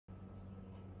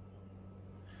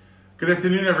Good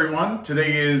afternoon, everyone.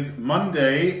 Today is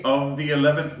Monday of the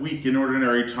 11th week in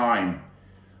Ordinary Time.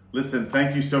 Listen,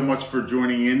 thank you so much for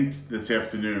joining in this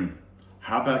afternoon.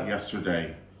 How about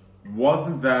yesterday?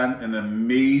 Wasn't that an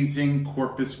amazing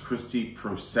Corpus Christi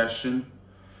Procession?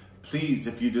 Please,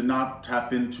 if you did not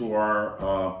tap into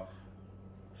our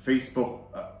Facebook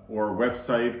or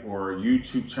website or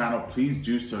YouTube channel, please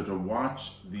do so to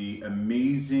watch the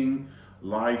amazing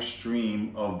live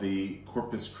stream of the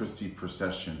Corpus Christi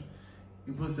Procession.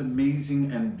 It was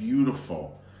amazing and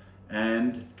beautiful.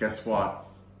 And guess what?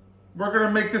 We're going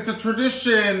to make this a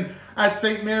tradition at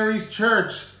St. Mary's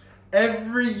Church.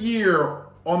 Every year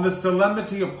on the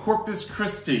Solemnity of Corpus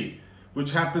Christi,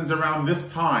 which happens around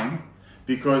this time,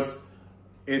 because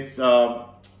it's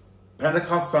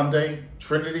Pentecost Sunday,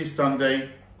 Trinity Sunday,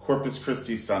 Corpus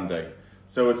Christi Sunday.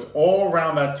 So it's all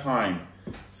around that time.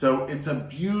 So it's a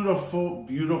beautiful,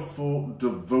 beautiful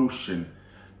devotion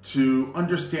to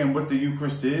understand what the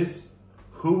Eucharist is,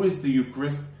 who is the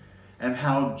Eucharist, and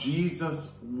how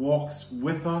Jesus walks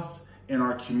with us in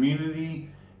our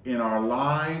community, in our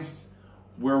lives,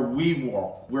 where we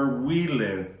walk, where we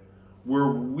live,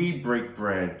 where we break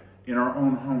bread, in our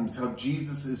own homes, how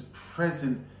Jesus is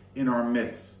present in our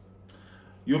midst.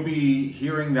 You'll be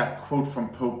hearing that quote from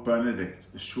Pope Benedict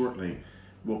shortly.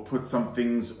 We'll put some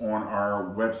things on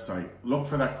our website. Look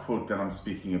for that quote that I'm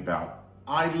speaking about.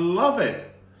 I love it.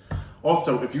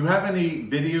 Also, if you have any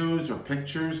videos or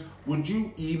pictures, would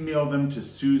you email them to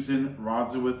Susan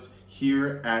Rodzowitz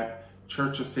here at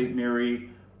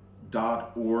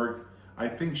churchofstmary.org. I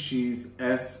think she's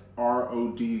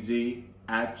SRODZ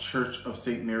at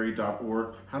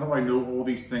churchofstmary.org. How do I know all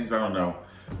these things? I don't know.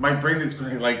 My brain is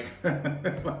going to like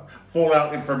fall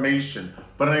out information.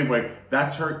 But anyway,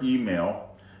 that's her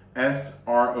email,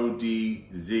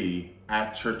 SRODZ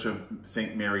at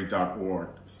churchofstmary.org.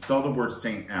 Spell the word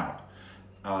saint out.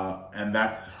 And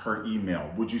that's her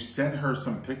email. Would you send her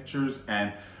some pictures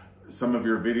and some of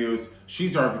your videos?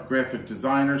 She's our graphic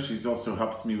designer. She's also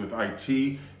helps me with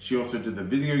IT. She also did the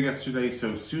video yesterday.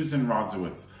 So Susan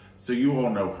Rodzowitz. So you all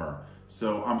know her.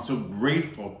 So I'm so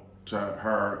grateful to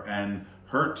her and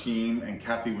her team, and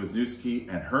Kathy Wisniewski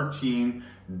and her team,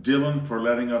 Dylan for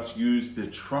letting us use the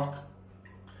truck,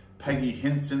 Peggy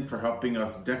Hinson for helping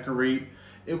us decorate.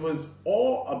 It was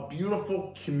all a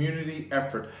beautiful community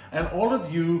effort. And all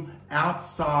of you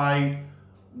outside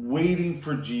waiting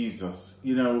for Jesus,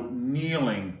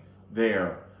 kneeling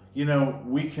there,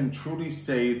 we can truly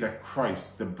say that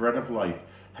Christ, the bread of life,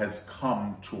 has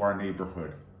come to our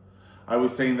neighborhood. I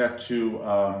was saying that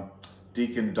to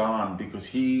Deacon Don because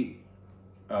he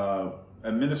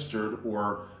administered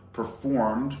or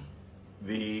performed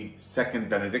the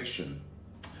second benediction.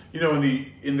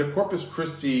 In the Corpus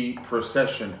Christi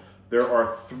Procession, there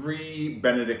are 3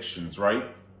 benedictions, right?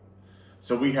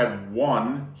 So we had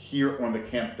one here on the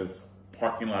campus,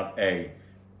 parking lot A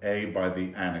by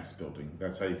the Annex building.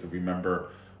 That's how you can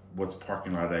remember what's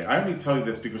parking lot A. I only tell you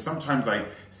this because sometimes I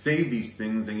say these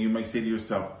things and you might say to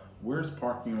yourself, where's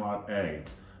parking lot A?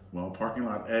 Well, parking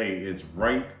lot A is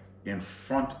right in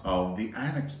front of the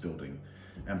Annex building.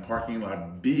 And parking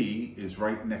lot B is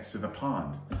right next to the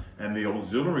pond. And the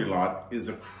auxiliary lot is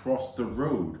across the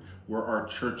road where our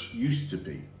church used to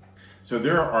be. So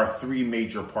there are 3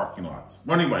 major parking lots.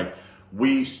 Well, anyway,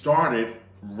 we started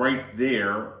right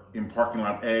there in parking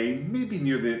lot A, maybe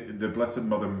near the Blessed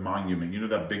Mother Monument. You know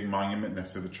that big monument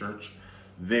next to the church?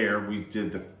 There we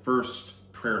did the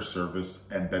first prayer service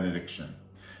and benediction.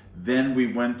 Then we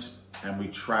went and we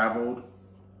traveled,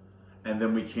 and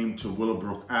then we came to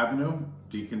Willowbrook Avenue,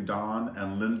 Deacon Don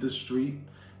and Linda Street,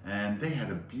 and they had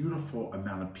a beautiful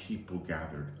amount of people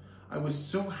gathered. I was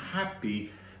so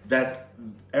happy that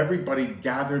everybody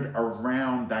gathered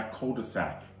around that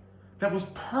cul-de-sac. That was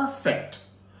perfect,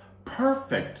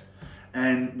 perfect.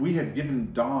 And we had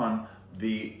given Don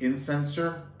the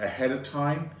incenser ahead of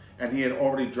time, and he had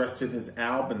already dressed in his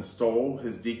alb and stole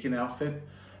his deacon outfit,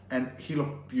 and he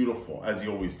looked beautiful, as he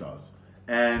always does.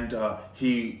 And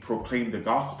he proclaimed the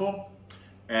gospel,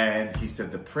 and he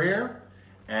said the prayer,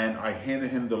 and I handed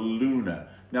him the luna.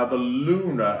 Now the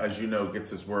luna, as you know,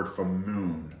 gets its word from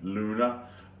moon, luna.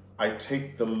 I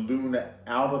take the luna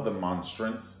out of the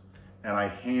monstrance, and I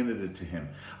handed it to him.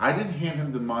 I didn't hand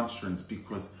him the monstrance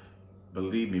because,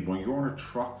 believe me, when you're on a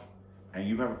truck and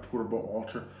you have a portable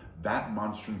altar, that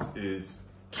monstrance is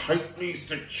tightly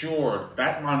secured.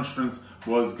 That monstrance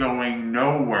was going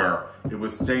nowhere. It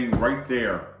was staying right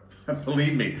there.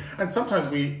 Believe me. And sometimes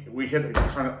we hit it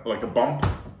kind of like a bump.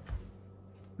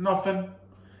 Nothing.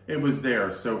 It was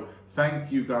there. So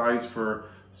thank you guys for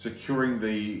securing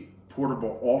the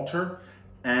portable altar.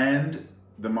 And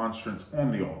the monstrance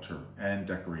on the altar and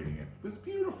decorating it. It was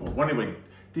beautiful. Well, anyway,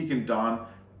 Deacon Don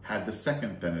had the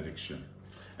second benediction.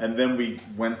 And then we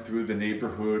went through the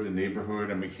neighborhood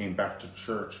and we came back to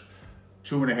church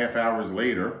 2.5 hours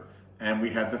later, and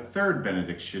we had the third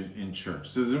benediction in church.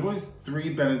 So there's always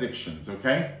 3 benedictions,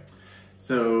 okay?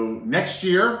 So next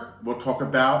year, we'll talk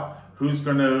about who's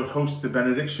going to host the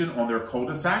benediction on their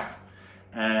cul-de-sac.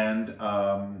 And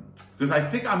because I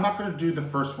think I'm not going to do the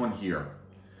first one here.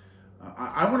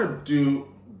 I want to do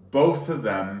both of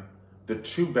them, the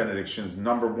 2 benedictions,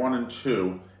 number 1 and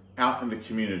 2, out in the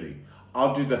community.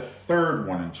 I'll do the third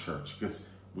one in church because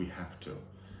we have to.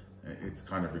 It's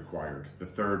kind of required.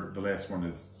 The last one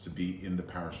is to be in the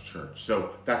parish church.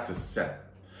 So that's a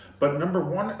set. But number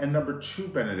 1 and number 2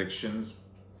 benedictions,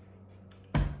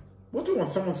 we'll do on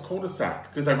someone's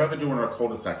cul-de-sac, because I'd rather do it on a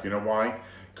cul-de-sac. You know why?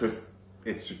 Because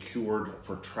it's secured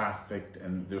for traffic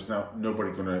and there's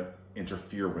nobody going to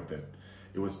interfere with it.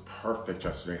 It was perfect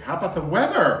yesterday. How about the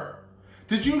weather?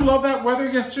 Did you love that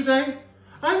weather yesterday?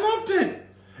 I loved it.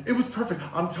 It was perfect.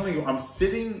 I'm telling you, I'm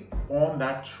sitting on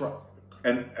that truck.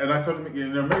 And I thought, you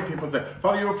know, many people say,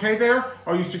 Father, you okay there?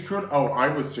 Are you secured? Oh, I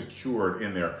was secured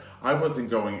in there. I wasn't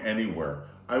going anywhere.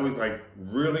 I was like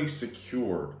really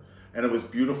secured. And it was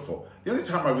beautiful. The only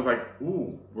time I was like,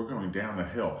 ooh, we're going down a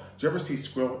hill. Did you ever see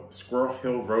Squirrel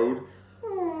Hill Road?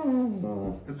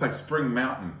 It's like Spring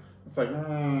Mountain. It's like,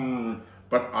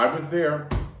 but I was there.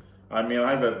 I mean, I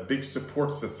have a big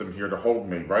support system here to hold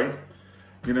me, right?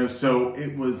 You know, so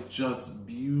it was just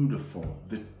beautiful.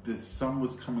 The sun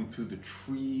was coming through the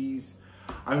trees.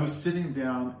 I was sitting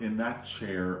down in that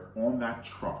chair on that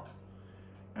truck,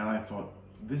 and I thought,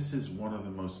 this is one of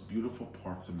the most beautiful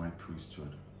parts of my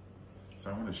priesthood. So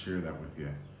I want to share that with you.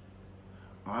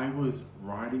 I was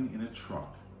riding in a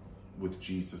truck with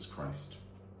Jesus Christ,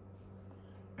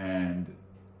 and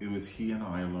it was he and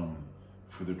I alone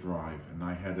for the drive, and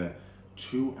I had a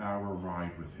 2-hour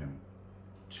ride with him.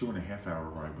 2.5-hour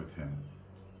ride with him.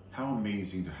 How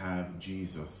amazing to have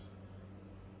Jesus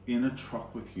in a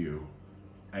truck with you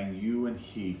and you and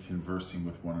he conversing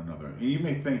with one another. And you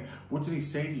may think, what did he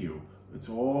say to you? It's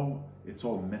all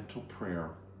mental prayer.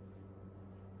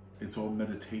 It's all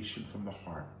meditation from the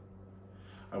heart.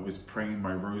 I was praying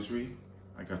my rosary.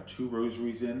 I got 2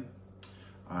 rosaries in.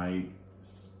 I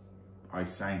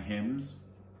sang hymns.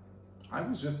 I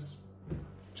was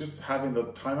just having the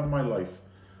time of my life.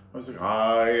 I was like,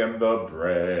 I am the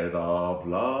bread of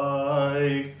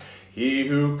life. He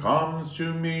who comes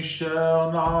to me shall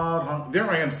not hunger.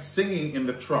 There I am singing in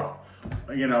the truck.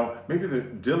 You know, maybe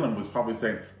Dylan was probably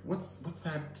saying, what's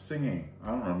that singing? I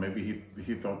don't know. Maybe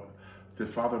he thought, did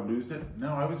Father lose it?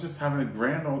 No, I was just having a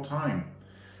grand old time.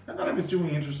 And then I was doing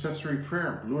intercessory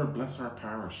prayer. Lord, bless our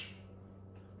parish.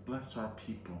 Bless our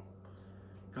people.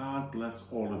 God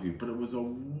bless all of you. But it was a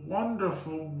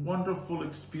wonderful, wonderful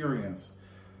experience.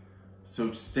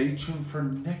 So stay tuned for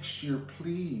next year,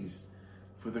 please,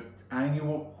 for the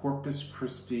annual Corpus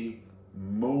Christi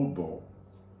mobile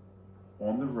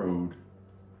on the road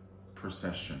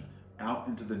procession out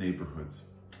into the neighborhoods.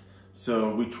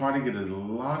 So we try to get a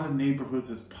lot of neighborhoods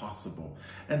as possible.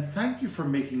 And thank you for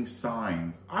making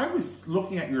signs. I was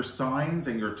looking at your signs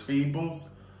and your tables.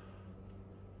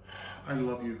 I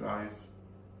love you guys.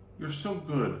 You're so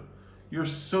good. You're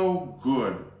so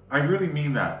good. I really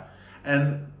mean that.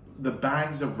 And the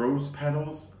bags of rose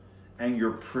petals and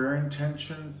your prayer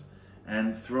intentions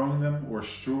and throwing them or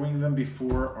strewing them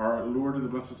before our Lord of the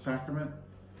Blessed Sacrament.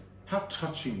 How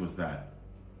touching was that?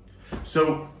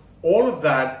 So all of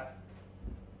that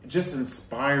just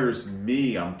inspires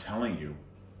me, I'm telling you,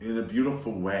 in a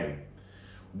beautiful way.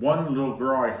 One little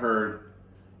girl I heard,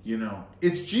 you know,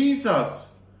 it's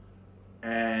Jesus.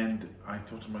 And I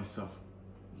thought to myself,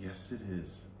 yes, it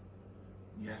is.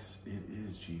 Yes, it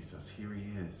is Jesus. Here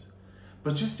he is.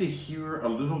 But just to hear a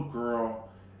little girl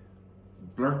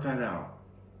blurt that out,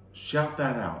 shout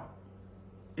that out,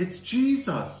 it's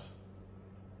Jesus.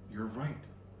 You're right.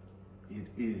 It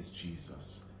is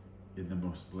Jesus in the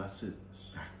most blessed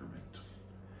sacrament.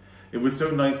 It was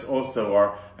so nice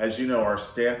also, as you know, our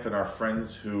staff and our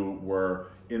friends who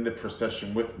were in the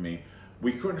procession with me,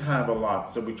 we couldn't have a lot.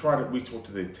 So we talked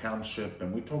to the township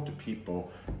and we talked to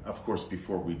people, of course,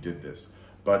 before we did this.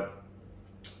 But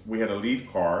we had a lead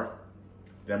car,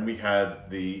 then we had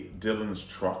the Dylan's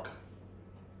truck,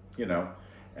 you know,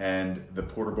 and the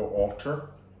portable altar,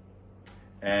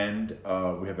 and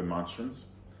we had the monstrance,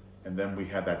 and then we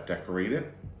had that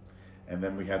decorated, and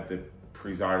then we had the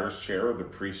presider's chair, or the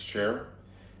priest's chair,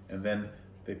 and then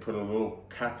Kathy put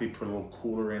a little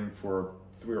cooler in for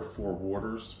 3 or 4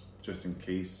 waters, just in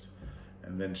case,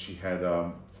 and then she had,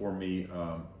 for me,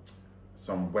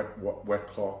 some wet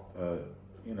cloth,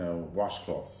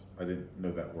 washcloths. I didn't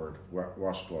know that word,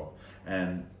 washcloth,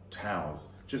 and towels,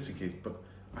 just in case. But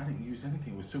I didn't use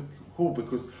anything. It was so cool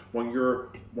because when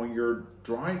you're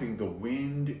driving, the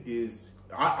wind is.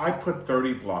 I put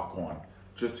 30 block on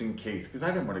just in case because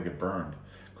I didn't want to get burned.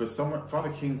 Because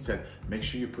Father King said, make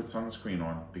sure you put sunscreen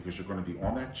on because you're going to be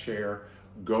on that chair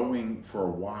going for a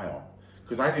while.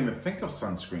 Because I didn't even think of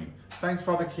sunscreen. Thanks,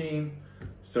 Father King.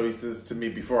 So he says to me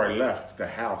before I left the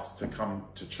house to come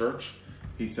to church,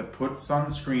 he said, put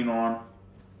sunscreen on.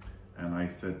 And I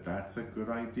said, that's a good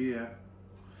idea.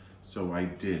 So I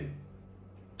did.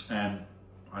 And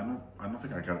I don't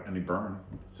think I got any burn.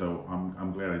 So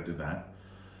I'm glad I did that.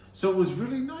 So it was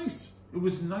really nice. It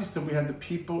was nice that we had the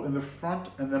people in the front,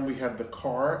 and then we had the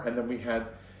car, and then we had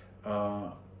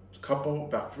about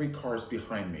 3 cars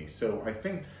behind me. So I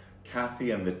think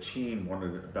Kathy and the team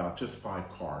wanted about just 5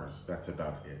 cars. That's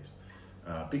about it.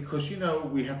 Because,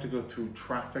 we have to go through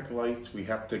traffic lights. We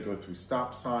have to go through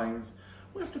stop signs.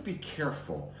 We have to be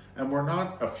careful. And we're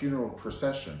not a funeral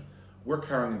procession. We're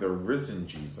carrying the risen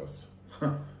Jesus.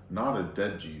 Not a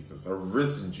dead Jesus, a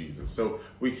risen Jesus. So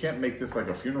we can't make this like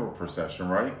a funeral procession,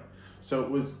 right? So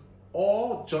it was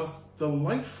all just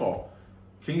delightful.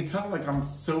 Can you tell, like, I'm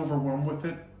so overwhelmed with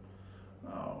it?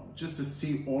 Just to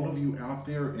see all of you out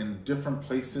there in different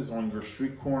places on your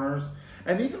street corners.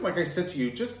 And even like I said to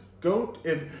you, just go,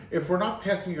 if we're not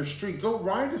passing your street, go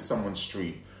ride to someone's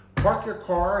street. Park your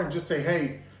car and just say,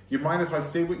 hey, you mind if I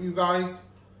stay with you guys?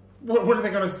 What are they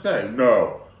going to say?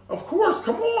 No. Of course,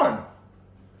 come on.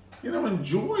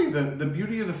 Enjoy the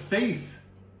beauty of the faith.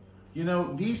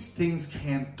 These things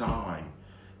can't die.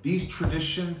 These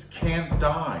traditions can't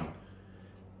die.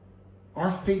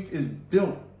 Our faith is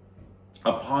built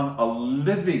upon a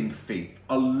living faith,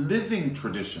 a living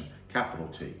tradition, capital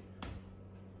T,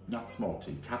 not small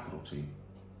t, capital T.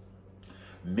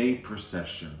 May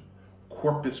procession,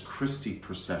 Corpus Christi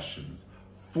processions,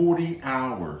 40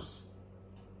 hours,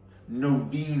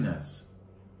 novenas.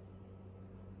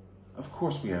 Of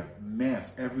course, we have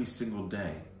Mass every single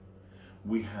day.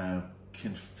 We have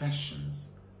confessions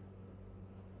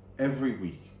every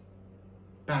week,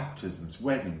 baptisms,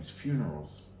 weddings,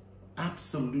 funerals,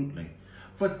 absolutely.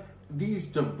 But these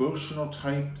devotional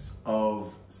types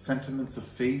of sentiments of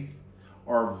faith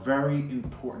are very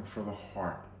important for the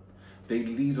heart. They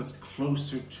lead us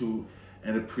closer to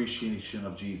an appreciation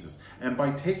of Jesus. And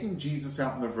by taking Jesus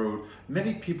out on the road,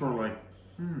 many people are like,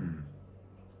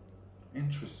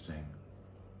 interesting.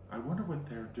 I wonder what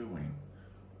they're doing.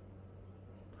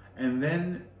 And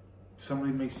then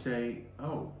somebody may say,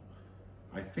 oh,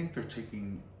 I think they're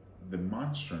taking the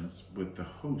monstrance with the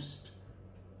host.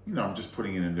 I'm just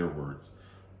putting it in their words.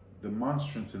 The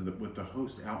monstrance with the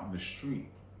host out in the street.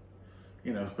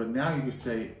 But now you can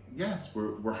say, yes,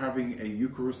 we're having a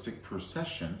Eucharistic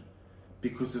procession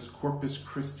because it's Corpus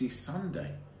Christi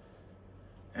Sunday.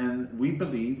 And we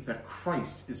believe that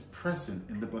Christ is present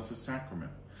in the Blessed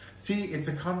Sacrament. See, it's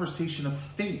a conversation of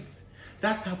faith.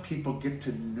 That's how people get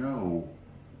to know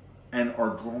and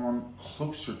are drawn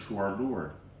closer to our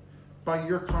Lord. By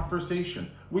your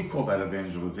conversation. We call that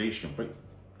evangelization, but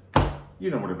you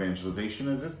know what evangelization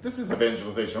is. This is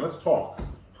evangelization. Let's talk.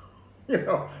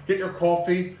 Get your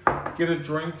coffee, get a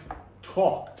drink,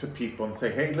 talk to people and say,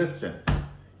 hey, listen,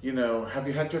 have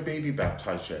you had your baby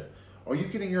baptized yet? Are you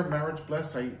getting your marriage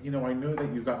blessed? I know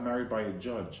that you got married by a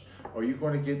judge. Are you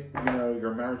going to get,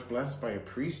 your marriage blessed by a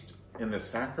priest in the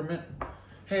sacrament?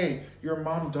 Hey, your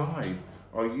mom died.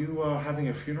 Are you having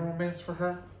a funeral mass for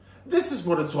her? This is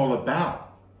what it's all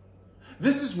about.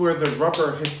 This is where the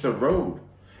rubber hits the road.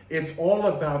 It's all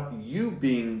about you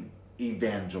being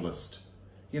evangelist.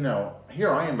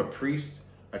 Here I am a priest,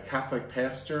 a Catholic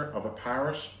pastor of a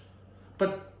parish,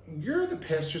 but you're the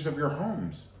pastors of your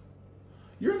homes.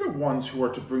 You're the ones who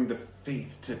are to bring the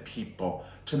faith to people,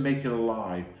 to make it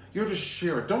alive. You're to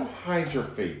share it. Don't hide your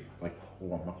faith. Like,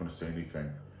 oh, I'm not going to say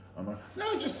anything.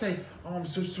 No, just say, oh, I'm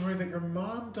so sorry that your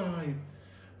mom died.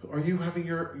 Are you having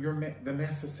the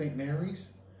Mass at St.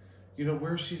 Mary's?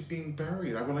 Where she's being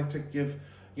buried. I would like to give,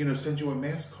 send you a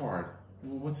Mass card.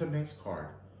 Well, what's a Mass card?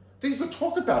 Then you could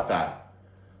talk about that.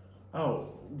 Oh,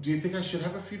 do you think I should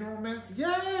have a funeral Mass?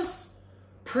 Yes.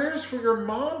 Prayers for your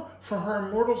mom, for her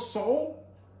immortal soul?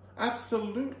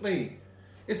 Absolutely.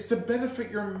 It's to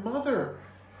benefit your mother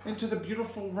into the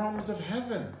beautiful realms of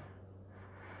heaven.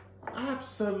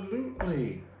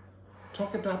 Absolutely.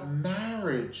 Talk about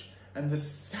marriage and the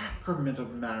sacrament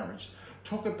of marriage.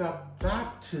 Talk about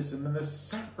baptism and the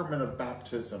sacrament of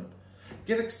baptism.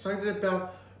 Get excited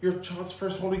about your child's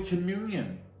first Holy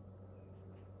Communion.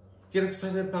 Get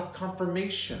excited about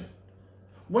confirmation.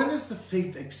 When is the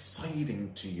faith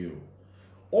exciting to you?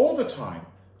 All the time.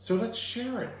 So let's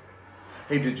share it.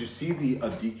 Hey, did you see the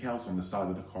decals on the side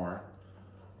of the car?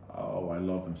 Oh, I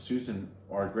love them. Susan,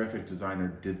 our graphic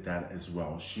designer, did that as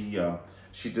well. She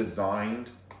designed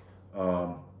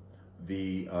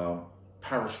the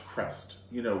parish crest.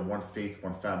 You know, one faith,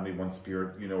 one family, one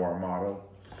spirit. You know, our motto.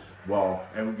 Well,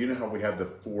 and you know how we have the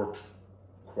 4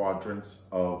 quadrants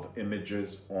of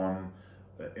images on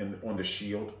the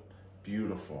shield?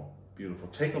 Beautiful, beautiful.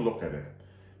 Take a look at it.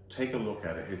 Take a look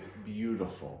at it. It's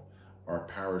beautiful. Our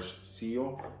parish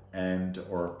seal and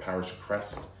our parish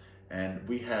crest. And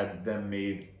we had them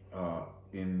made of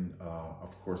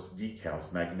course,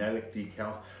 decals, magnetic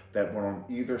decals that went on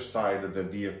either side of the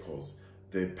vehicles,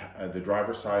 the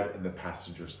driver's side and the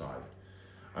passenger side.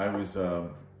 I was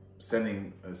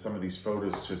sending some of these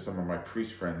photos to some of my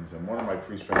priest friends, and one of my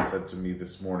priest friends said to me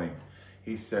this morning,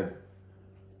 he said,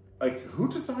 like, who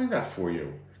designed that for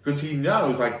you? Because he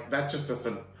knows, like, that just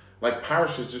doesn't, like,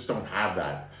 parishes just don't have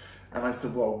that. And I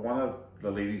said, well, one of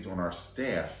the ladies on our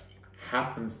staff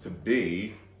happens to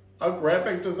be a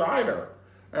graphic designer.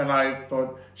 And I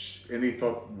thought, and he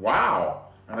thought, wow.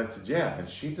 And I said, yeah, and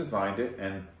she designed it.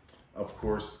 And of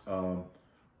course,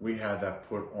 we had that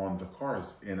put on the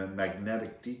cars in a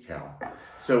magnetic decal.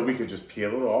 So we could just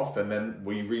peel it off and then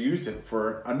we reuse it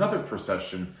for another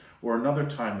procession or another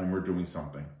time when we're doing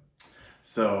something.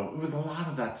 So it was a lot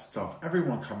of that stuff,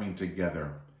 everyone coming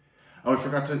together. Oh, I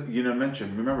forgot to,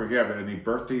 mention, remember, if you have any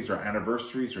birthdays or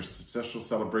anniversaries or special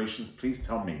celebrations, please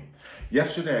tell me.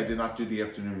 Yesterday, I did not do the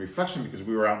afternoon reflection because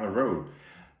we were out on the road.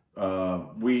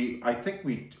 I think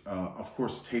we, of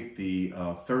course, taped the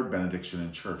third benediction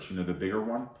in church, the bigger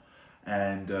one.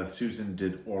 And Susan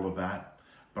did all of that.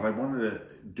 But I wanted to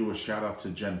do a shout out to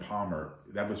Jen Palmer.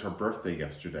 That was her birthday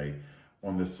yesterday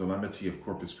on the Solemnity of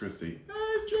Corpus Christi.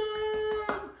 Hey, Jen!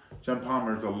 Jen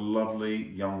Palmer is a lovely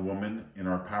young woman in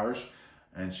our parish,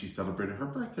 and she celebrated her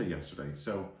birthday yesterday.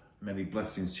 So many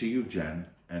blessings to you, Jen,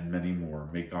 and many more.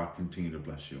 May God continue to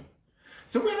bless you.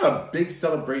 So we had a big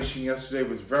celebration yesterday. It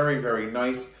was very, very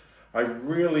nice. I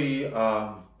really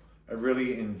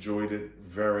enjoyed it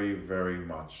very, very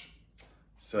much.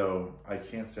 So I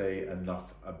can't say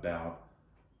enough about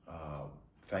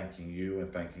thanking you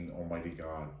and thanking Almighty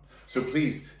God. So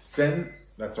please send,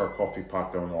 that's our coffee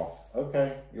pot going off.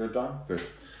 Okay, you're done? Good.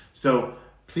 So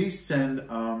please send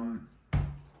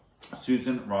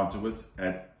Susan Rodzowitz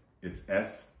at, it's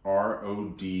SRODZ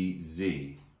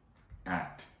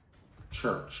at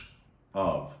Church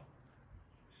of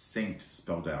Saint,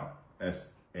 spelled out,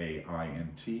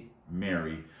 SAINT,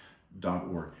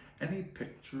 Mary.org. Any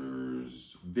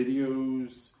pictures,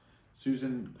 videos?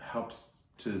 Susan helps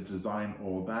to design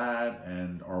all that,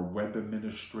 and our web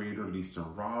administrator, Lisa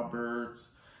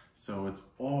Roberts. So it's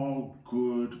all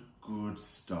good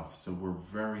stuff. So we're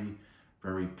very,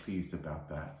 very pleased about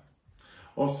that.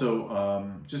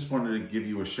 Also, just wanted to give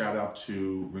you a shout out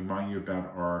to remind you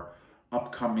about our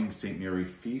upcoming St. Mary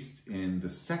Feast in the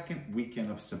second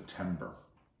weekend of September.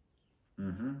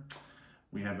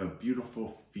 We have a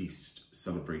beautiful feast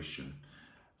celebration.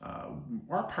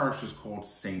 Our parish is called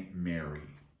St. Mary,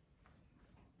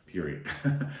 period.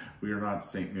 We are not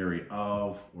St. Mary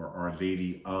of or Our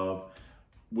Lady of,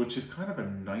 which is kind of a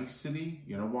nicety.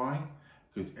 You know why?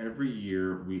 Because every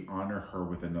year we honor her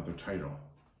with another title.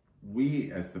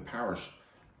 We, as the parish,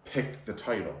 picked the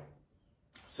title.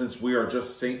 Since we are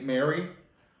just St. Mary,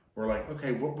 we're like,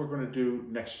 okay, what we're going to do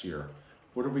next year?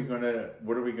 What are we going to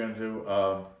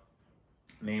do?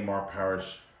 Name our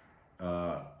parish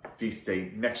feast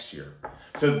day next year.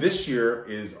 So this year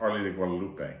is Our Lady of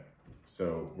Guadalupe.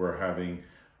 So we're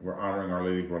honoring Our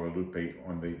Lady of Guadalupe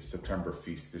on the September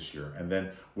feast this year, and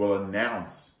then we'll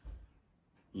announce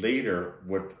later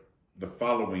what the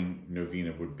following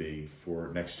novena would be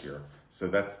for next year. So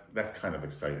that's kind of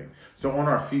exciting. So on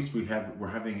our feast, we're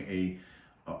having a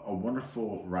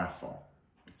wonderful raffle.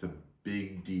 It's a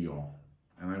big deal,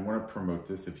 and I want to promote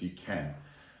this if you can,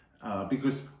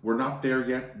 because we're not there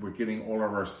yet. We're getting all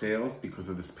of our sales because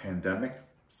of this pandemic.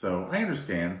 So I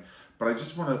understand, but I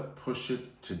just want to push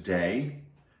it today,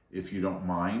 if you don't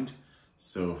mind.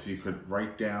 So if you could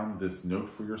write down this note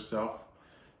for yourself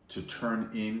to turn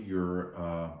in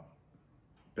your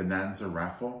Bonanza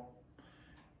raffle.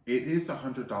 It is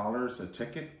 $100 a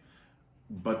ticket,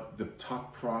 but the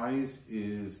top prize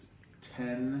is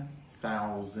 $10,000.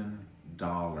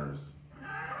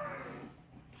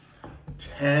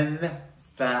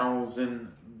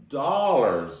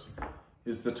 $10,000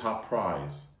 is the top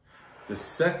prize. The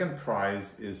second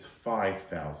prize is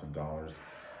 $5,000,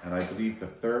 and I believe the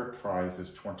third prize is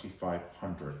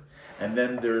 $2,500. And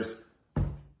then there's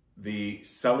the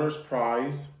seller's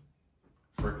prize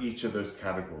for each of those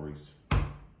categories.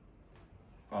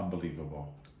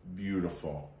 Unbelievable.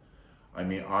 Beautiful. I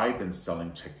mean, I've been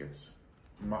selling tickets.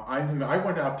 I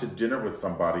went out to dinner with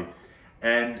somebody,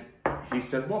 and he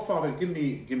said, "Well, Father, give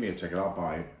me a ticket. I'll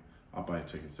buy a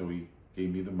ticket." So he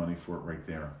gave me the money for it right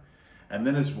there. And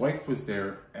then his wife was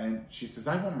there, and she says,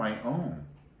 "I want my own."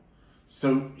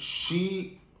 So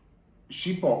she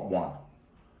bought one,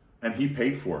 and he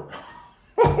paid for it.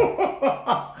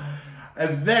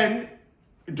 And then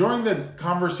during the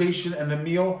conversation and the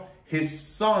meal, his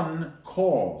son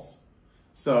calls.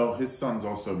 So his son's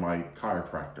also my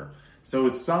chiropractor. So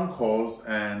his son calls,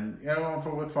 and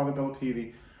I'm with Father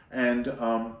Bellopede, and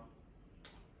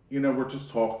we're just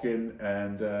talking,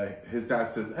 and his dad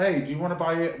says, "Hey, do you want to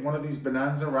buy one of these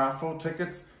Bonanza raffle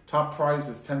tickets? Top prize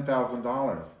is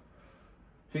 $10,000.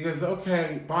 He goes,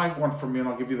 "Okay, buy one for me, and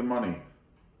I'll give you the money."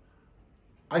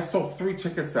 I sold 3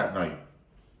 tickets that night.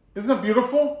 Isn't that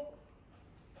beautiful?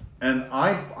 And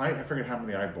I forget how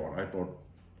many I bought. I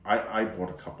bought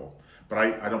a couple, but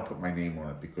I don't put my name on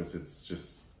it because it's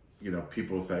just,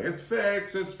 people say it's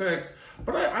fixed,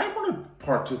 but I want to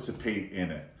participate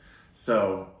in it.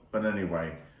 So, but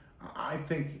anyway, I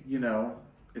think,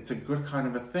 it's a good kind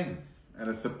of a thing, and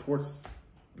it supports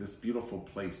this beautiful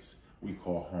place we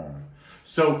call home.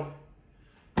 So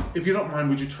if you don't mind,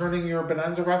 would you turn in your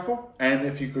Bonanza raffle? And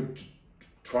if you could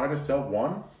try to sell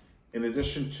one in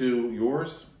addition to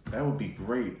yours, that would be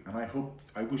great. And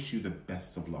I wish you the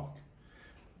best of luck.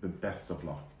 The best of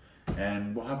luck.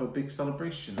 And we'll have a big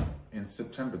celebration in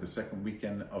September, the second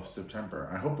weekend of September.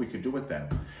 I hope we could do it then.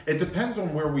 It depends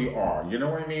on where we are. You know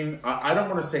what I mean? I don't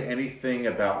want to say anything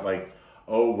about like,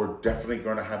 oh, we're definitely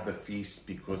going to have the feast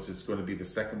because it's going to be the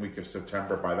second week of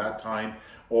September. By that time,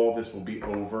 all this will be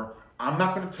over. I'm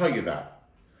not going to tell you that.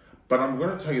 But I'm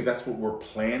going to tell you that's what we're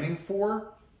planning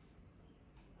for.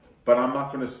 But I'm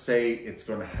not going to say it's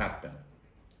going to happen.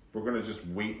 We're going to just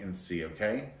wait and see,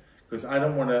 okay? Because I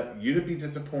don't want you to be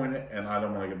disappointed, and I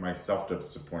don't want to get myself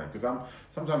disappointed. Because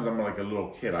sometimes I'm like a little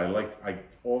kid. I like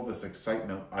all this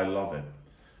excitement. I love it.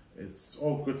 It's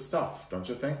all good stuff, don't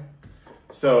you think?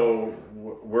 So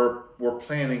we're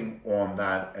planning on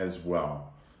that as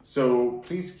well. So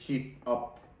please keep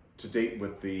up to date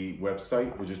with the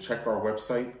website. Would you check our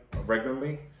website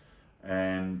regularly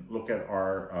and look at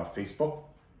our Facebook?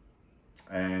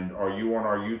 And are you on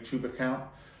our YouTube account?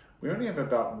 We only have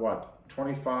about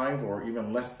 25 or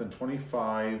even less than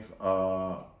 25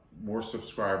 more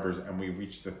subscribers, and we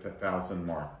reached the 1,000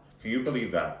 mark. Can you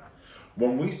believe that?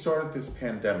 When we started this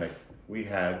pandemic, we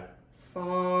had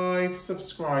 5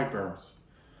 subscribers.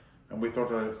 And we thought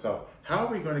to ourselves, how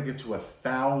are we going to get to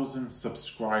 1,000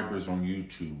 subscribers on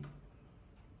YouTube?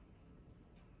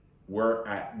 We're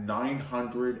at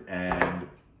 900 and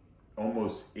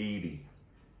almost 80.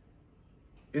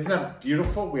 Isn't that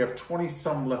beautiful? We have 20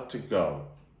 some left to go.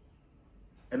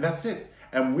 And that's it.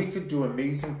 And we could do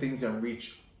amazing things and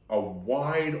reach a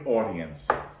wide audience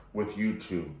with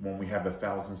YouTube when we have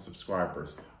 1,000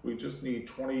 subscribers. We just need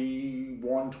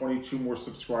 21, 22 more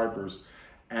subscribers,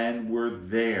 and we're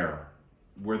there.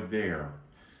 We're there.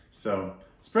 So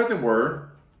spread the word.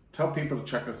 Tell people to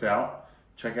check us out.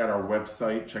 Check out our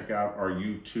website. Check out our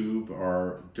YouTube,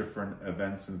 our different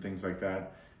events and things like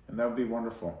that. And that would be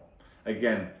wonderful.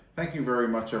 Again, thank you very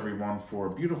much, everyone, for a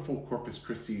beautiful Corpus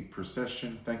Christi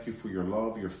procession. Thank you for your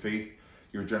love, your faith,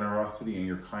 your generosity, and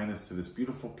your kindness to this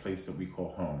beautiful place that we call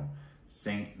home,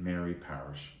 St. Mary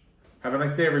Parish. Have a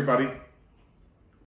nice day, everybody.